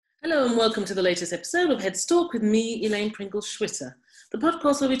Hello and welcome to the latest episode of Heads Talk with me, Elaine Pringle-Schwitter, the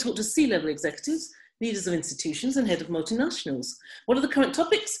podcast where we talk to C-level executives, leaders of institutions and head of multinationals. What are the current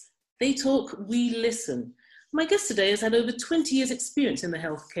topics? They talk, we listen. My guest today has had over 20 years experience in the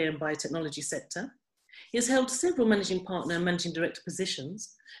healthcare and biotechnology sector. He has held several managing partner and managing director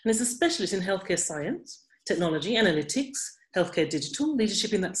positions and is a specialist in healthcare science, technology, analytics, healthcare digital,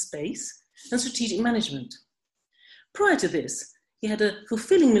 leadership in that space, and strategic management. Prior to this, he had a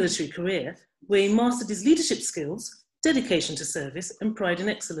fulfilling military career where he mastered his leadership skills, dedication to service, and pride in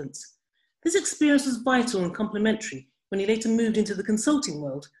excellence. This experience was vital and complementary when he later moved into the consulting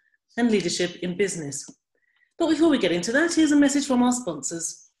world and leadership in business. But before we get into that, here's a message from our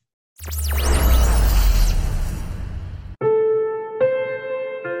sponsors.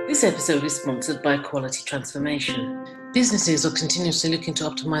 This episode is sponsored by Quality Transformation. Businesses are continuously looking to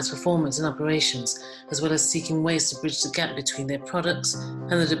optimize performance and operations, as well as seeking ways to bridge the gap between their products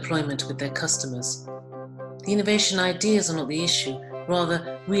and the deployment with their customers. The innovation ideas are not the issue,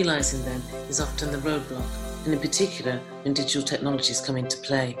 rather realizing them is often the roadblock, and in particular when digital technologies come into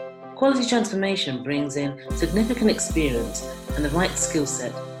play. Quality Transformation brings in significant experience and the right skill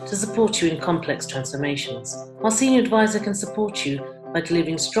set to support you in complex transformations. Our senior advisor can support you by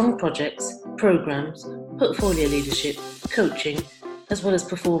delivering strong projects, programs, portfolio leadership, coaching, as well as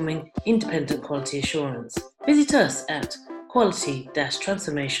performing independent quality assurance. Visit us at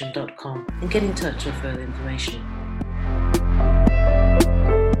quality-transformation.com and get in touch for further information.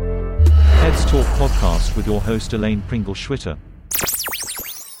 Heads Talk podcast with your host Elaine Pringle-Schwitter.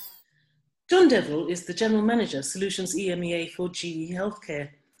 John Deverill is the General Manager, Solutions EMEA for GE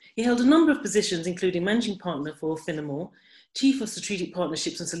Healthcare. He held a number of positions, including Managing Partner for Finamore, Chief of Strategic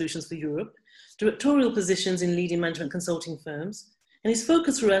Partnerships and Solutions for Europe, directorial positions in leading management consulting firms, and his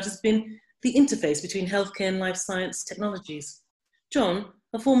focus throughout has been the interface between healthcare and life science technologies. John,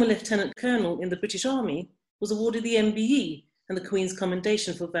 a former Lieutenant Colonel in the British Army, was awarded the MBE and the Queen's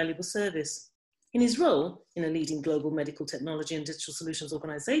Commendation for Valuable Service. In his role in a leading global medical technology and digital solutions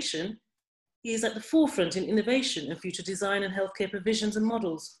organisation, he is at the forefront in innovation and future design and healthcare provisions and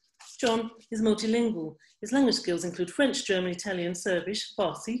models. John is multilingual. His language skills include French, German, Italian, Serbish,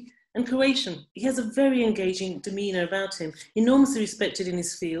 Farsi, and Croatian. He has a very engaging demeanour about him, enormously respected in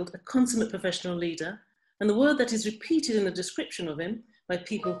his field, a consummate professional leader, and the word that is repeated in the description of him by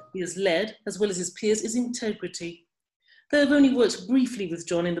people he has led, as well as his peers, is integrity. Though I've only worked briefly with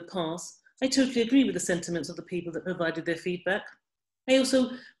John in the past, I totally agree with the sentiments of the people that provided their feedback. I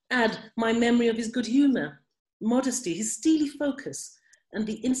also add my memory of his good humour, modesty, his steely focus, and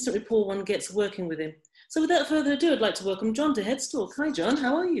the instant rapport one gets working with him. So without further ado, I'd like to welcome John to Heads Talk. Hi, John.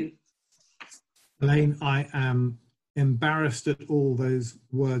 How are you? Elaine, I am embarrassed at all those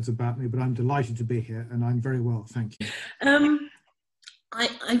words about me, but I'm delighted to be here, and I'm very well, thank you. I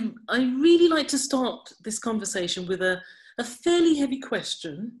really like to start this conversation with a fairly heavy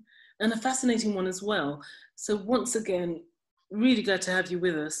question and a fascinating one as well. So once again, really glad to have you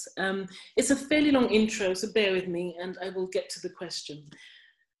with us. It's a fairly long intro, so bear with me and I will get to the question.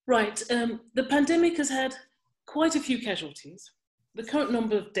 Right, the pandemic has had quite a few casualties. The current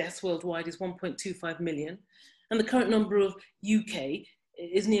number of deaths worldwide is 1.25 million, and the current number of UK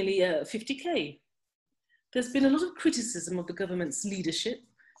is nearly 50k. There's been a lot of criticism of the government's leadership,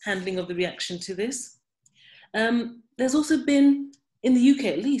 handling of the reaction to this. There's also been, in the UK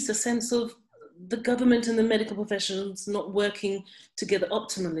at least, a sense of the government and the medical professionals not working together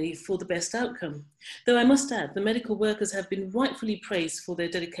optimally for the best outcome. Though I must add, the medical workers have been rightfully praised for their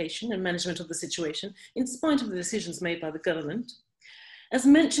dedication and management of the situation, in spite of the decisions made by the government. As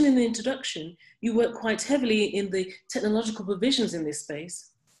mentioned in the introduction, you work quite heavily in the technological provisions in this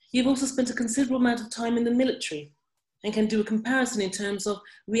space. You've also spent a considerable amount of time in the military and can do a comparison in terms of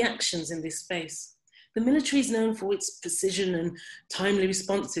reactions in this space. The military is known for its precision and timely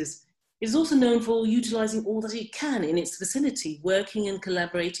responses. It is also known for utilising all that it can in its vicinity, working and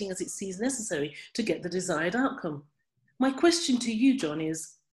collaborating as it sees necessary to get the desired outcome. My question to you, John,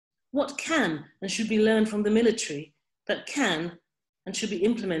 is what can and should be learned from the military that can and should be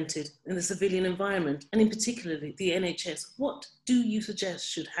implemented in the civilian environment, and in particular the NHS? What do you suggest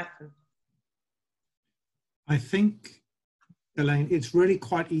should happen? I think, Elaine, it's really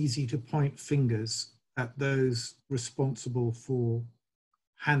quite easy to point fingers at those responsible for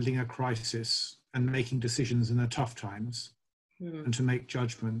handling a crisis and making decisions in the tough times and to make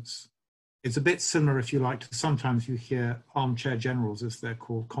judgments. It's a bit similar, if you like, to sometimes you hear armchair generals, as they're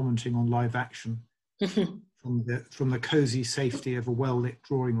called, commenting on live action from the cosy safety of a well-lit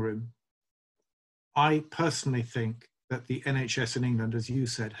drawing room. I personally think that the NHS in England, as you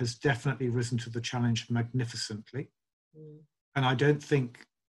said, has definitely risen to the challenge magnificently. And I don't think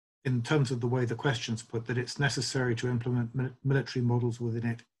in terms of the way the question's put, that it's necessary to implement military models within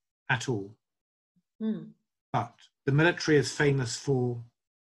it at all. But the military is famous for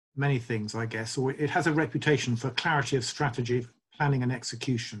many things, I guess, or it has a reputation for clarity of strategy, planning and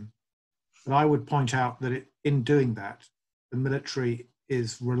execution. But I would point out that in doing that, the military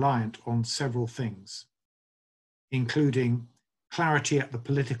is reliant on several things, including clarity at the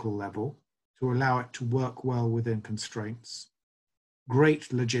political level to allow it to work well within constraints,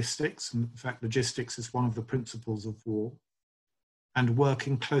 great logistics, and in fact logistics is one of the principles of war, and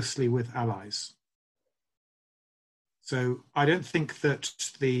working closely with allies. So I don't think that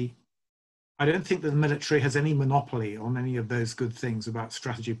the military has any monopoly on any of those good things about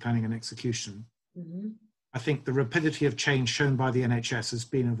strategy, planning and execution. I think the rapidity of change shown by the NHS has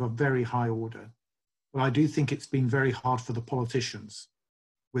been of a very high order. But I do think it's been very hard for the politicians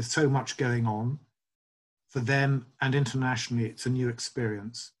with so much going on. For them and internationally, it's a new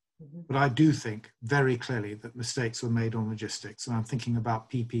experience. But I do think very clearly that mistakes were made on logistics. And I'm thinking about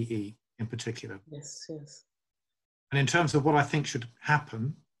PPE in particular. Yes, yes. And in terms of what I think should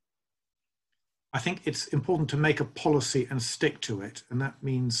happen, I think it's important to make a policy and stick to it. And that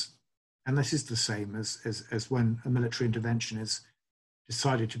means, and this is the same as when a military intervention is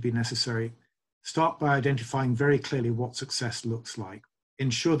decided to be necessary, start by identifying very clearly what success looks like.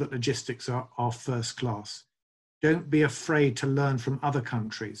 Ensure that logistics are first class. Don't be afraid to learn from other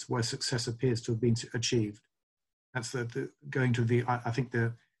countries where success appears to have been achieved. That's going to the, I think,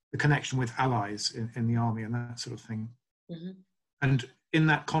 the connection with allies in the army and that sort of thing. And in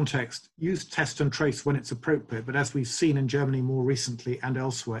that context, use test and trace when it's appropriate. But as we've seen in Germany more recently and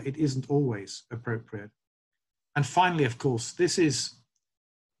elsewhere, it isn't always appropriate. And finally, of course,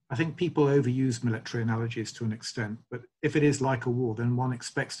 I think people overuse military analogies to an extent, but if it is like a war, then one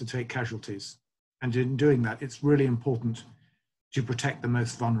expects to take casualties. And in doing that, it's really important to protect the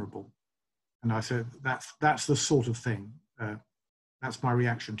most vulnerable. And I said, that's the sort of thing. That's my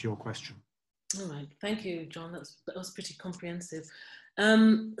reaction to your question. All right, thank you, John. That was pretty comprehensive.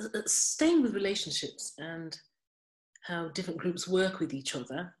 Staying with relationships and how different groups work with each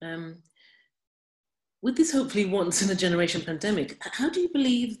other, with this hopefully once in a generation pandemic, how do you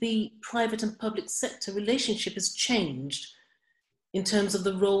believe the private and public sector relationship has changed in terms of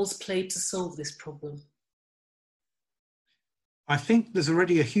the roles played to solve this problem? I think there's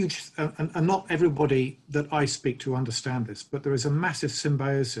already a huge, and not everybody that I speak to understand this, but there is a massive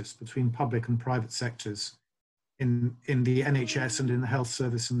symbiosis between public and private sectors in the NHS and in the health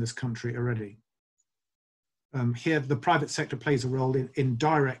service in this country already. Here, the private sector plays a role in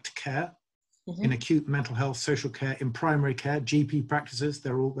direct care, in acute mental health, social care, in primary care, GP practices,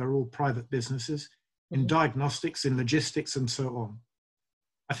 they're all private businesses, in diagnostics, in logistics, and so on.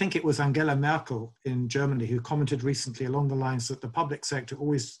 I think it was Angela Merkel in Germany who commented recently along the lines that the public sector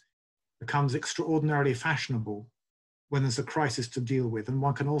always becomes extraordinarily fashionable when there's a crisis to deal with. And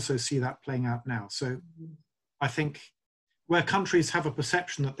one can also see that playing out now. So I think where countries have a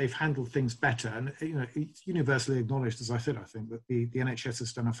perception that they've handled things better, and it's universally acknowledged, as I said, I think that the NHS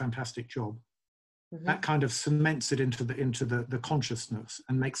has done a fantastic job. That kind of cements it into the consciousness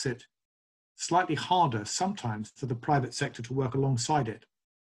and makes it slightly harder sometimes for the private sector to work alongside it.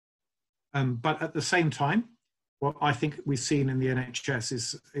 But at the same time, what I think we've seen in the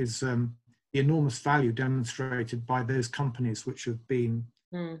NHS is the enormous value demonstrated by those companies which have been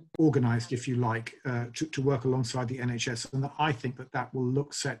organised, if you like, to work alongside the NHS, and that I think that will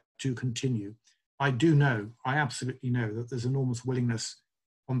look set to continue. I absolutely know that there's enormous willingness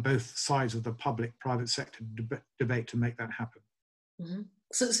on both sides of the public-private sector debate to make that happen.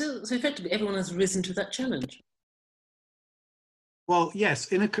 So effectively, everyone has risen to that challenge. Well, yes,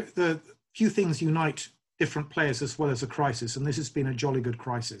 the few things unite different players as well as a crisis, and this has been a jolly good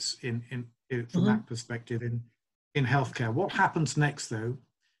crisis from that perspective in healthcare. What happens next, though?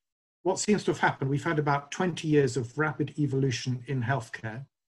 What seems to have happened, we've had about 20 years of rapid evolution in healthcare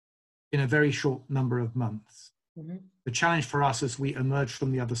in a very short number of months. The challenge for us as we emerge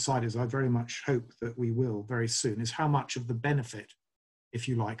from the other side, as I very much hope that we will very soon, is how much of the benefit, if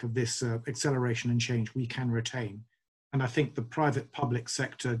you like, of this acceleration and change we can retain. And I think the private-public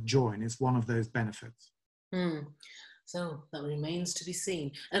sector join is one of those benefits. So that remains to be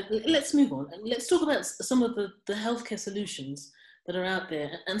seen. Let's move on. Let's talk about some of the healthcare solutions that are out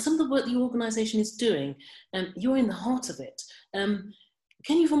there and some of the work the organisation is doing. You're in the heart of it.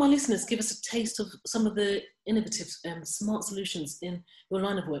 Can you, for my listeners, give us a taste of some of the innovative smart solutions in your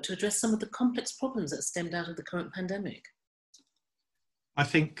line of work to address some of the complex problems that stemmed out of the current pandemic? I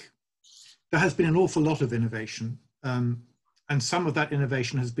think there has been an awful lot of innovation. And some of that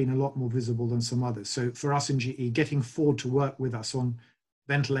innovation has been a lot more visible than some others. So for us in GE, getting Ford to work with us on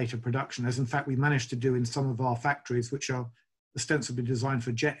ventilator production, as in fact we managed to do in some of our factories, which are ostensibly designed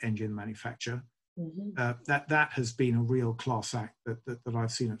for jet engine manufacture. That has been a real class act that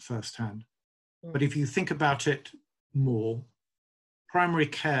I've seen at first hand. But if you think about it more, primary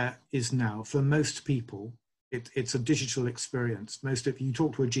care is now, for most people, it's a digital experience. Most of you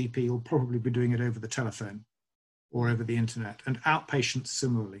talk to a GP, you'll probably be doing it over the telephone or over the internet, and outpatients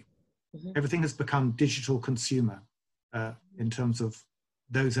similarly. Everything has become digital consumer in terms of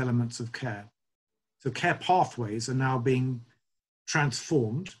those elements of care. So care pathways are now being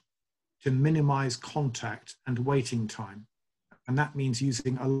transformed to minimize contact and waiting time. And that means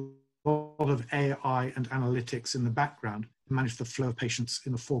using a lot of AI and analytics in the background to manage the flow of patients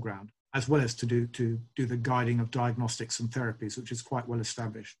in the foreground, as well as to do the guiding of diagnostics and therapies, which is quite well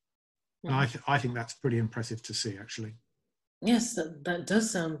established. And I think that's pretty impressive to see, actually. Yes, that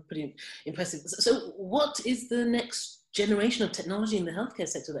does sound pretty impressive. So what is the next generation of technology in the healthcare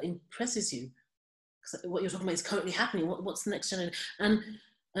sector that impresses you? Because what you're talking about is currently happening. What's the next generation?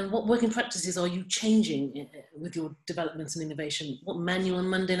 And what working practices are you changing with your developments and innovation? What manual and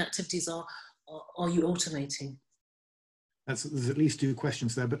mundane activities are you automating? There's at least 2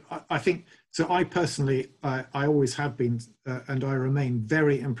 questions there, but I think, so I personally, I always have been, and I remain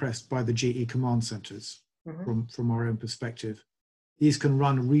very impressed by the GE command centers from our own perspective. These can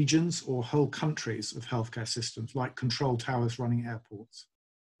run regions or whole countries of healthcare systems, like control towers running airports.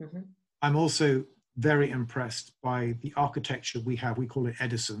 I'm also very impressed by the architecture we have. We call it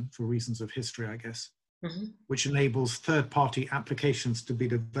Edison for reasons of history, I guess, which enables third-party applications to be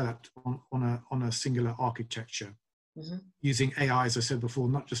developed on a singular architecture, using AI, as I said before,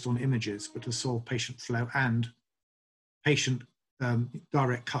 not just on images, but to solve patient flow and patient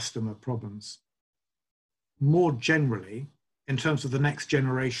direct customer problems. More generally, in terms of the next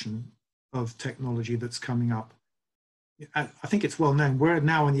generation of technology that's coming up, I think it's well known, we're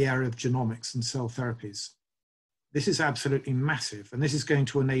now in the area of genomics and cell therapies. This is absolutely massive, and this is going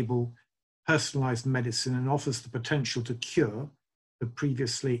to enable personalized medicine and offers the potential to cure the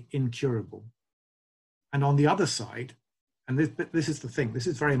previously incurable. And on the other side, and this is the thing, this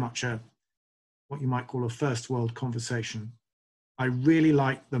is very much what you might call a first world conversation. I really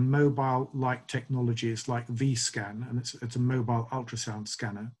like the mobile-like technologies like Vscan, and it's a mobile ultrasound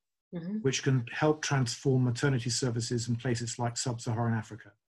scanner, which can help transform maternity services in places like sub-Saharan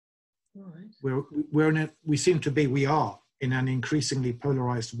Africa. We seem to be, we are in an increasingly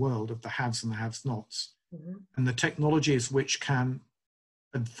polarized world of the haves and the have-nots. And the technologies which can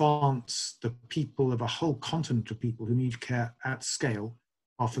advance the people of a whole continent of people who need care at scale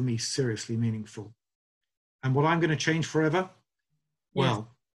are, for me, seriously meaningful. And what I'm going to change forever? Well,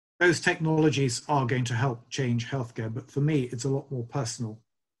 those technologies are going to help change healthcare, but for me, it's a lot more personal.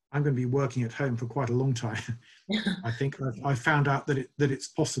 I'm going to be working at home for quite a long time. I think I found out that it's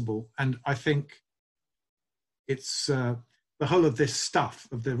possible, and I think it's the whole of this stuff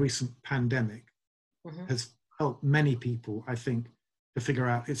of the recent pandemic has helped many people, I think, to figure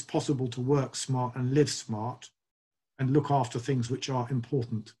out it's possible to work smart and live smart and look after things which are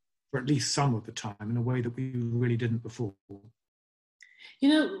important for at least some of the time in a way that we really didn't before. You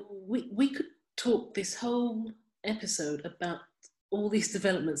know, we could talk this whole episode about all these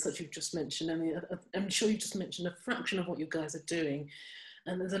developments that you've just mentioned. I mean, I'm sure you just mentioned a fraction of what you guys are doing.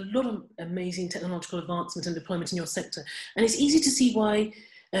 And there's a lot of amazing technological advancement and deployment in your sector. And it's easy to see why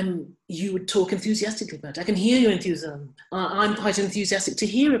you would talk enthusiastically about it. I can hear your enthusiasm. I'm quite enthusiastic to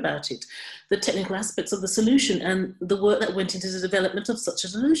hear about it, the technical aspects of the solution and the work that went into the development of such a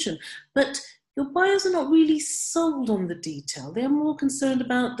solution. But your buyers are not really sold on the detail. They're more concerned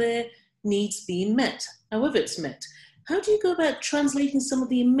about their needs being met, however it's met. How do you go about translating some of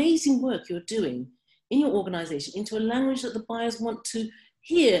the amazing work you're doing in your organization into a language that the buyers want to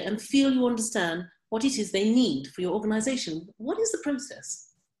hear and feel you understand what it is they need for your organization? What is the process?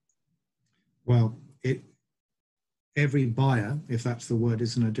 Well, every buyer, if that's the word,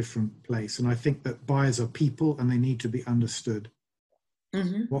 is in a different place. And I think that buyers are people and they need to be understood.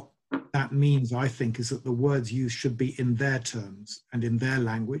 What that means, I think, is that the words used should be in their terms and in their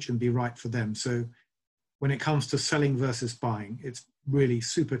language and be right for them. So when it comes to selling versus buying, it's really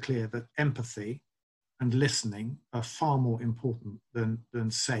super clear that empathy and listening are far more important than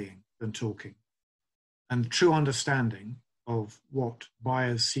saying, than talking. And true understanding of what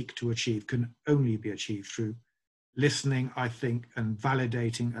buyers seek to achieve can only be achieved through listening, I think, and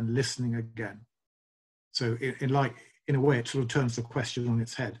validating and listening again. So in a way, it sort of turns the question on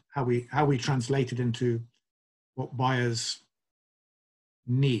its head. How we translate it into what buyers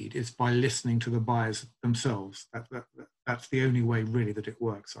need is by listening to the buyers themselves. That's the only way really that it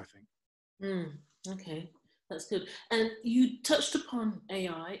works, I think. Okay. That's good. And you touched upon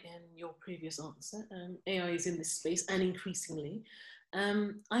AI in your previous answer. AI is in this space and increasingly.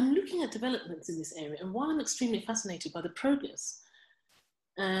 I'm looking at developments in this area, and while I'm extremely fascinated by the progress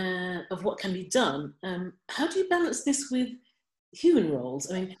of what can be done, how do you balance this with human roles?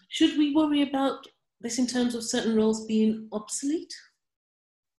 I mean, should we worry about this in terms of certain roles being obsolete?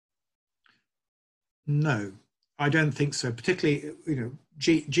 No, I don't think so. Particularly,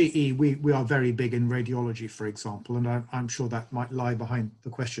 GE, we are very big in radiology, for example, and I'm sure that might lie behind the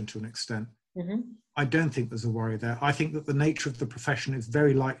question to an extent. Mm-hmm. I don't think there's a worry there. I think that the nature of the profession is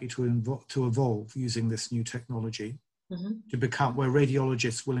very likely to evolve using this new technology, mm-hmm. to become where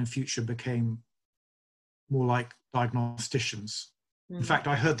radiologists will in future become more like diagnosticians. Mm-hmm. In fact,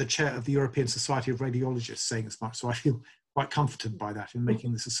 I heard the chair of the European Society of Radiologists saying as much, so I feel quite comforted by that in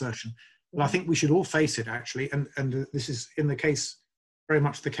making this assertion. But I think we should all face it, actually, and this is very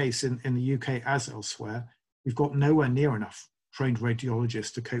much the case in the UK as elsewhere. We've got nowhere near enough trained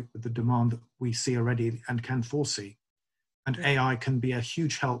radiologists to cope with the demand that we see already and can foresee. And AI can be a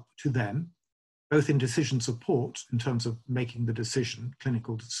huge help to them, both in decision support in terms of making the decision,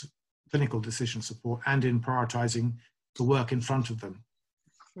 clinical decision support, and in prioritizing the work in front of them.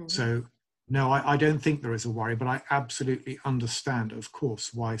 Mm-hmm. So no, I don't think there is a worry, but I absolutely understand, of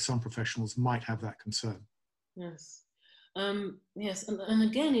course, why some professionals might have that concern. Yes. Yes, and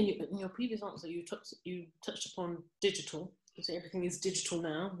again, in your previous answer, you touched upon digital. You say everything is digital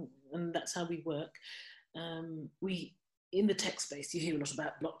now, and that's how we work. In the tech space, you hear a lot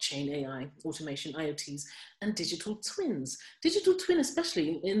about blockchain, AI, automation, IoTs, and digital twins. Digital twin,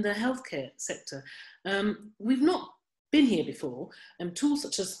 especially in the healthcare sector. We've not been here before. Tools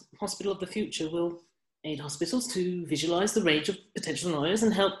such as Hospital of the Future will aid hospitals to visualize the range of potential scenarios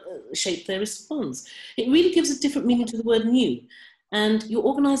and help shape their response. It really gives a different meaning to the word new. And your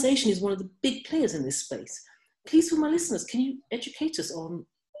organization is one of the big players in this space. Please, for my listeners, can you educate us on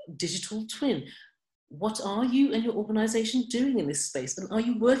digital twin? What are you and your organization doing in this space? And are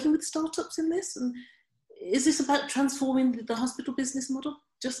you working with startups in this? And is this about transforming the hospital business model?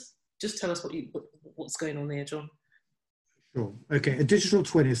 Just tell us what's going on there, John. Sure. Okay. A digital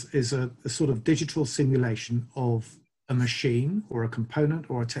twin is a sort of digital simulation of a machine or a component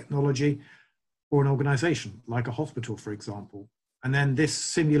or a technology or an organization, like a hospital, for example. And then this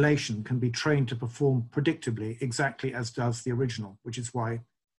simulation can be trained to perform predictably exactly as does the original, which is why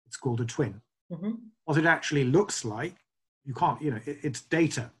it's called a twin. Mm-hmm. What it actually looks like, you can't, it's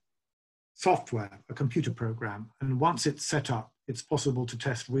data, software, a computer program. And once it's set up, it's possible to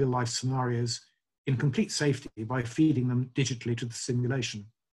test real life scenarios in complete safety by feeding them digitally to the simulation.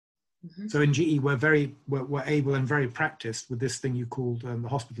 Mm-hmm. So in GE, we're able and very practiced with this thing you called the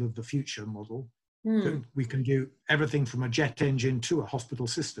Hospital of the Future model. Mm. So we can do everything from a jet engine to a hospital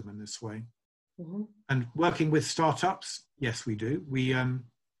system in this way. Mm-hmm. And working with startups, yes, we do. We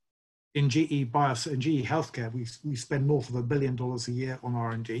in GE Healthcare, we spend north of $1 billion a year on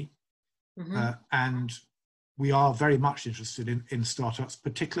R&D, mm-hmm. And we are very much interested in startups,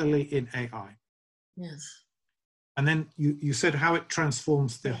 particularly in AI. Yes. And then you said how it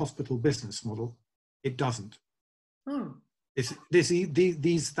transforms the hospital business model. It doesn't. Oh.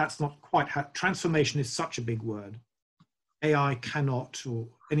 That's not quite how transformation is such a big word. AI cannot, or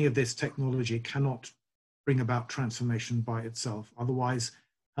any of this technology cannot bring about transformation by itself. Otherwise,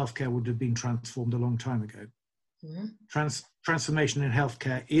 healthcare would have been transformed a long time ago. Mm-hmm. Transformation in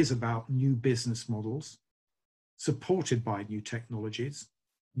healthcare is about new business models supported by new technologies,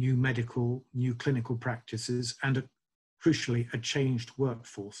 new medical, new clinical practices, and crucially, a changed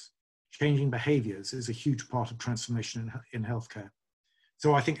workforce. Changing behaviors is a huge part of transformation in healthcare.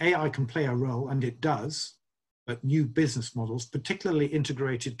 So I think AI can play a role, and it does, but new business models, particularly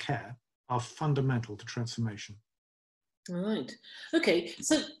integrated care, are fundamental to transformation. All right. Okay,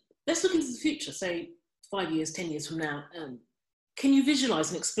 so let's look into the future, say 5 years, 10 years from now. Can you visualize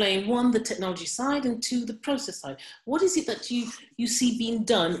and explain, one, the technology side, and two, the process side? What is it that you see being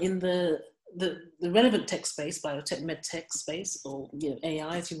done in the relevant tech space, biotech, medtech space, or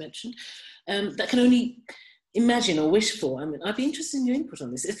AI, as you mentioned, that can only imagine or wish for? I mean, I'd be interested in your input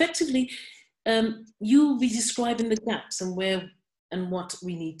on this. Effectively, you'll be describing the gaps and where and what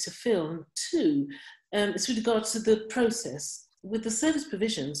we need to fill. And two, it's with regards to the process, with the service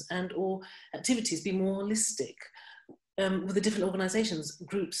provisions and or activities be more holistic, with the different organizations,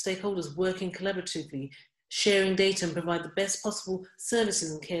 groups, stakeholders working collaboratively, sharing data and provide the best possible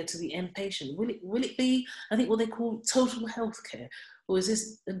services and care to the end patient. Will it be, I think, what they call total healthcare, or is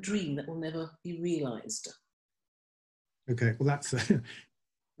this a dream that will never be realized? Okay, well that's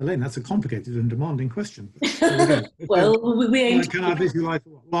Elaine, that's a complicated and demanding question. There we go. Well, we aim can I visualize?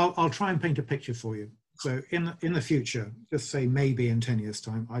 Well, I'll try and paint a picture for you. So in the future, just say maybe in 10 years'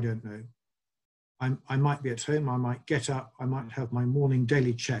 time, I don't know. I might be at home, I might get up, I might have my morning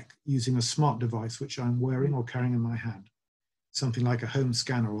daily check using a smart device which I'm wearing or carrying in my hand, something like a home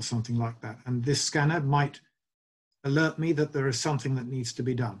scanner or something like that. And this scanner might alert me that there is something that needs to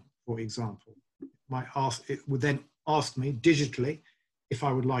be done, for example. It would then ask me digitally if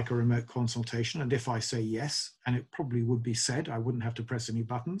I would like a remote consultation, and if I say yes, and it probably would be said, I wouldn't have to press any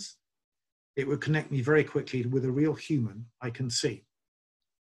buttons, it would connect me very quickly with a real human I can see,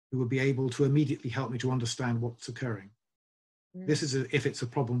 who would be able to immediately help me to understand what's occurring. Mm. This is if it's a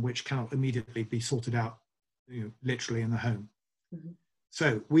problem which cannot immediately be sorted out, literally in the home. Mm-hmm.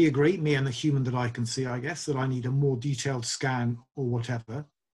 So we agree, me and the human that I can see, I guess, that I need a more detailed scan or whatever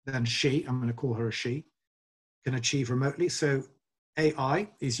than she, I'm going to call her a she, can achieve remotely. So AI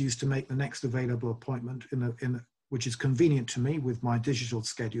is used to make the next available appointment which is convenient to me with my digital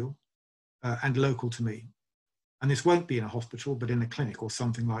schedule and local to me. And this won't be in a hospital, but in a clinic or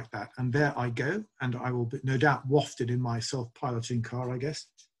something like that. And there I go, and I will be no doubt wafted in my self-piloting car, I guess.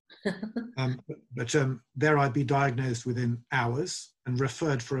 But there I'd be diagnosed within hours and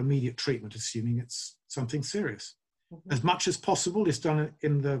referred for immediate treatment, assuming it's something serious. Mm-hmm. As much as possible is done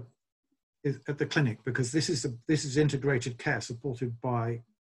at the clinic, because this is integrated care supported by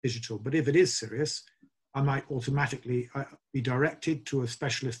digital. But if it is serious, I might automatically be directed to a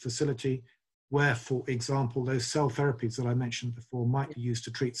specialist facility where, for example, those cell therapies that I mentioned before might be used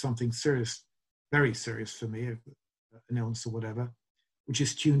to treat something serious, very serious for me, an illness or whatever, which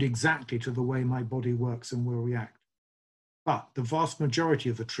is tuned exactly to the way my body works and will react. But the vast majority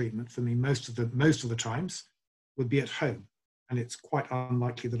of the treatment for me, most of the times, would be at home. And it's quite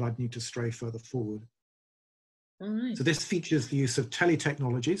unlikely that I'd need to stray further forward. Right. So this features the use of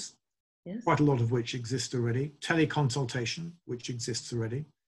teletechnologies, yes, quite a lot of which exist already, teleconsultation, which exists already,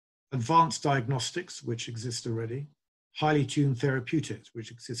 advanced diagnostics, which exist already, highly tuned therapeutics,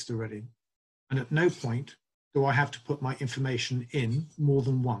 which exist already. And at no point do I have to put my information in more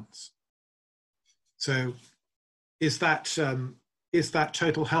than once. So is that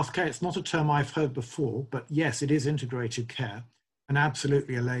total healthcare? It's not a term I've heard before, but yes, it is integrated care. And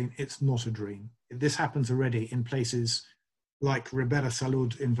absolutely, Elaine, it's not a dream. This happens already in places like Ribera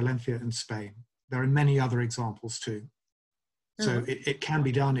Salud in Valencia in Spain. There are many other examples too. So it can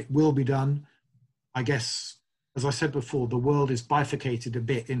be done, it will be done. I guess, as I said before, the world is bifurcated a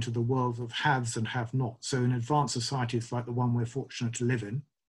bit into the world of haves and have-nots. So in advanced societies like the one we're fortunate to live in,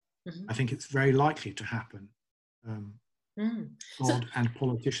 mm-hmm, I think it's very likely to happen. God and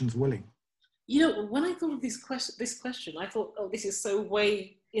politicians willing. When I thought of this question, I thought, this is so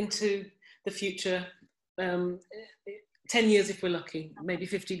way into the future, 10 years if we're lucky, maybe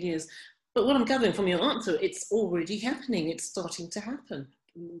 15 years. But what I'm gathering from your answer, it's already happening. It's starting to happen.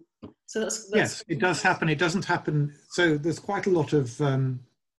 So that's yes, it does happen. It doesn't happen. So there's quite a lot of,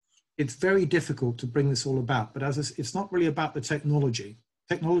 it's very difficult to bring this all about, but it's not really about the technology.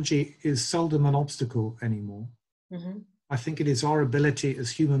 Technology is seldom an obstacle anymore. Mm-hmm. I think it is our ability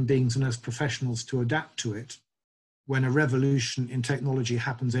as human beings and as professionals to adapt to it when a revolution in technology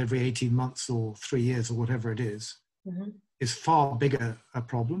happens every 18 months or 3 years or whatever it is, mm-hmm, is far bigger a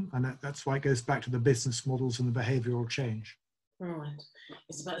problem. And that's why it goes back to the business models and the behavioral change. All right.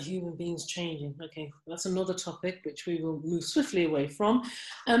 It's about human beings changing. Okay, that's another topic which we will move swiftly away from.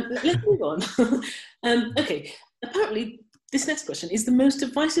 Let's move on. Okay, apparently this next question is the most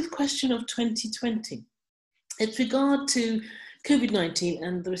divisive question of 2020. It's regard to COVID-19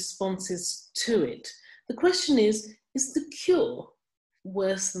 and the responses to it. The question is the cure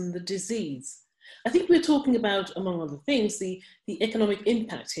worse than the disease? I think we're talking about, among other things, the economic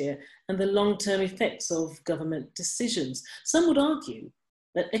impact here and the long-term effects of government decisions. Some would argue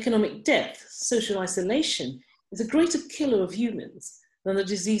that economic death, social isolation, is a greater killer of humans than the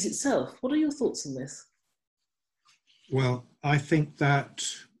disease itself. What are your thoughts on this? Well, I think that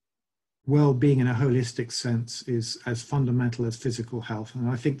well-being in a holistic sense is as fundamental as physical health. And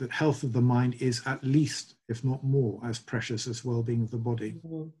I think that health of the mind is at least, if not more, as precious as well-being of the body.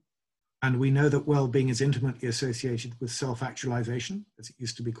 Mm-hmm. And we know that well-being is intimately associated with self-actualization, as it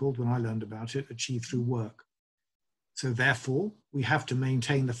used to be called when I learned about it, achieved through work. So therefore, we have to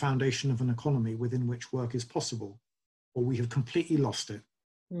maintain the foundation of an economy within which work is possible, or we have completely lost it.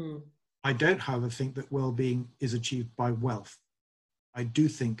 Mm. I don't, however, think that well-being is achieved by wealth. I do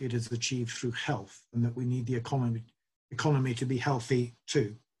think it is achieved through health, and that we need the economy to be healthy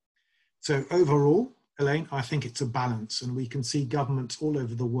too. So overall, Elaine, I think it's a balance, and we can see governments all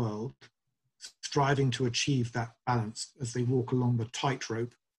over the world striving to achieve that balance as they walk along the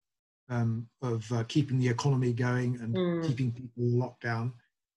tightrope of keeping the economy going and keeping people locked down,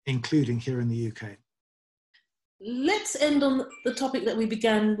 including here in the UK. let's end on the topic that we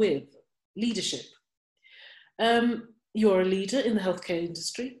began with, leadership. You're a leader in the healthcare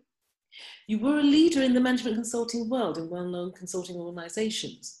industry. You were a leader in the management consulting world in well-known consulting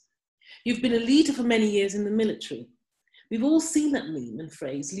organisations. You've been a leader for many years in the military. We've all seen that meme and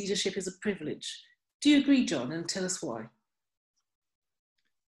phrase, leadership is a privilege. Do you agree, John? And tell us why.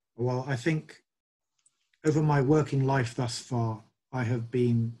 Well, I think over my working life thus far, I have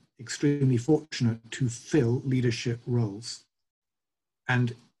been extremely fortunate to fill leadership roles.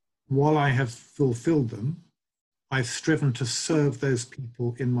 And while I have fulfilled them, I've striven to serve those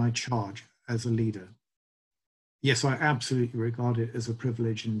people in my charge as a leader. Yes, I absolutely regard it as a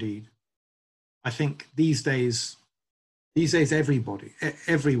privilege indeed. I think these days everybody,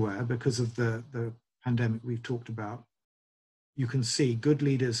 everywhere, because of the pandemic we've talked about, you can see good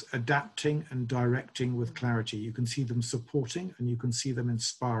leaders adapting and directing with clarity. You can see them supporting and you can see them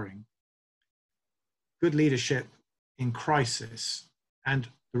inspiring. Good leadership in crisis and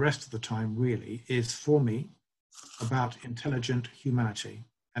the rest of the time really is, for me, about intelligent humanity,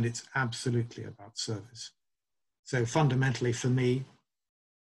 and it's absolutely about service. So fundamentally for me,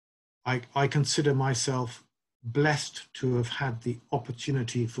 I consider myself blessed to have had the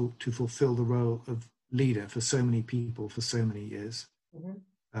opportunity to fulfill the role of leader for so many people for so many years.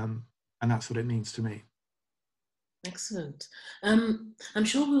 Mm-hmm. And that's what it means to me. Excellent. I'm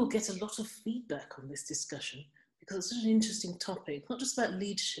sure we'll get a lot of feedback on this discussion because it's such an interesting topic, not just about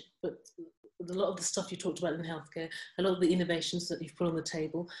leadership, but a lot of the stuff you talked about in healthcare, a lot of the innovations that you've put on the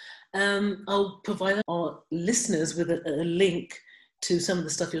table. I'll provide our listeners with a link to some of the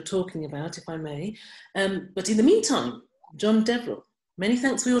stuff you're talking about, if I may. But in the meantime, John Deverill, many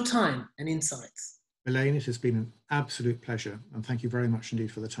thanks for your time and insights. Elaine, it has been an absolute pleasure, and thank you very much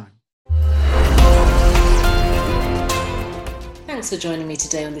indeed for the time. Thanks for joining me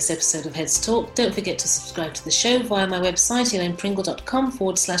today on this episode of Heads Talk. Don't forget to subscribe to the show via my website,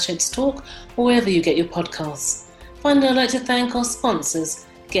 elainepringle.com/headstalk, or wherever you get your podcasts. Finally, I'd like to thank our sponsors,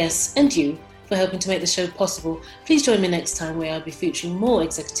 guests, and you for helping to make the show possible. Please join me next time where I'll be featuring more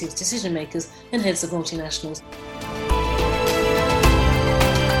executives, decision makers, and heads of multinationals.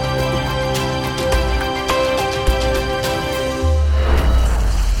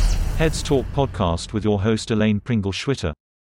 Heads Talk podcast with your host Elaine Pringle Schwitter.